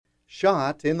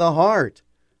shot in the heart.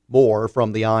 More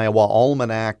from the Iowa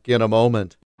Almanac in a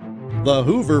moment. The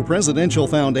Hoover Presidential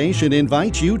Foundation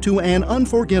invites you to an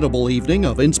unforgettable evening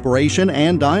of inspiration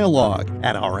and dialogue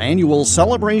at our annual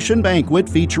celebration banquet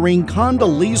featuring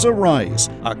Condoleezza Rice,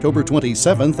 October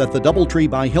 27th at the Doubletree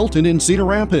by Hilton in Cedar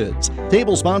Rapids.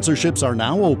 Table sponsorships are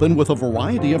now open with a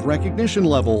variety of recognition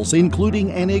levels,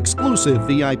 including an exclusive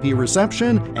VIP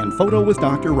reception and photo with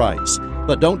Dr. Rice.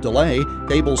 But don't delay,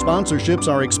 table sponsorships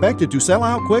are expected to sell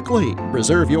out quickly.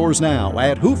 Reserve yours now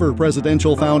at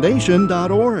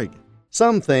hooverpresidentialfoundation.org.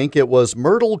 Some think it was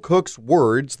Myrtle Cook's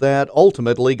words that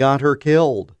ultimately got her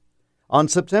killed. On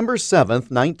September 7,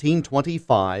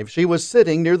 1925, she was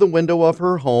sitting near the window of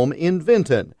her home in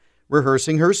Vinton,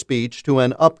 rehearsing her speech to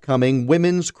an upcoming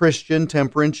Women's Christian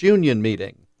Temperance Union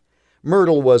meeting.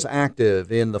 Myrtle was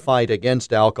active in the fight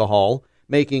against alcohol,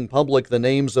 making public the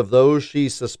names of those she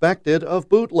suspected of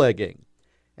bootlegging.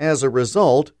 As a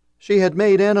result, she had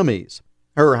made enemies.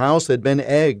 Her house had been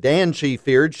egged, and she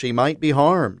feared she might be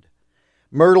harmed.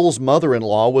 Myrtle's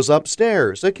mother-in-law was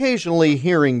upstairs, occasionally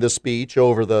hearing the speech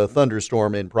over the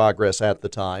thunderstorm in progress at the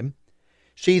time.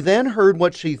 She then heard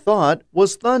what she thought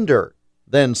was thunder,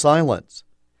 then silence.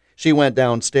 She went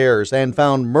downstairs and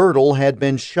found Myrtle had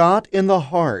been shot in the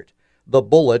heart, the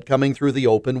bullet coming through the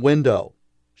open window.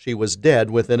 She was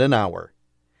dead within an hour.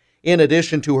 In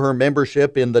addition to her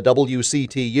membership in the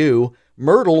WCTU,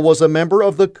 Myrtle was a member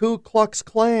of the Ku Klux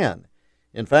Klan.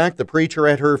 In fact, the preacher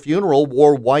at her funeral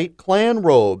wore white Klan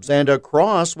robes, and a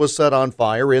cross was set on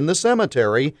fire in the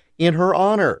cemetery in her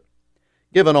honor.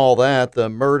 Given all that, the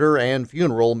murder and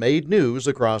funeral made news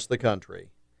across the country.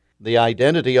 The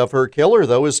identity of her killer,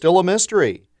 though, is still a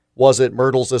mystery. Was it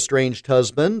Myrtle's estranged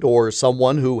husband or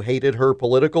someone who hated her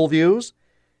political views?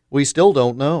 We still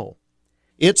don't know.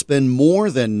 It's been more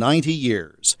than 90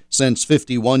 years since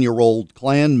 51-year-old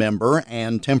Klan member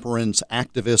and temperance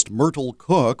activist Myrtle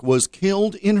Cook was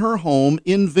killed in her home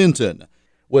in Vinton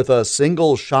with a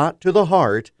single shot to the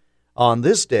heart on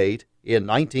this date in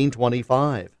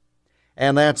 1925.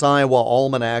 And that's Iowa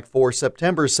Almanac for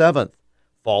September 7th.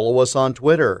 Follow us on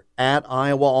Twitter at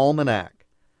Iowa Almanac.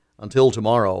 Until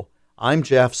tomorrow, I'm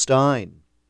Jeff Stein.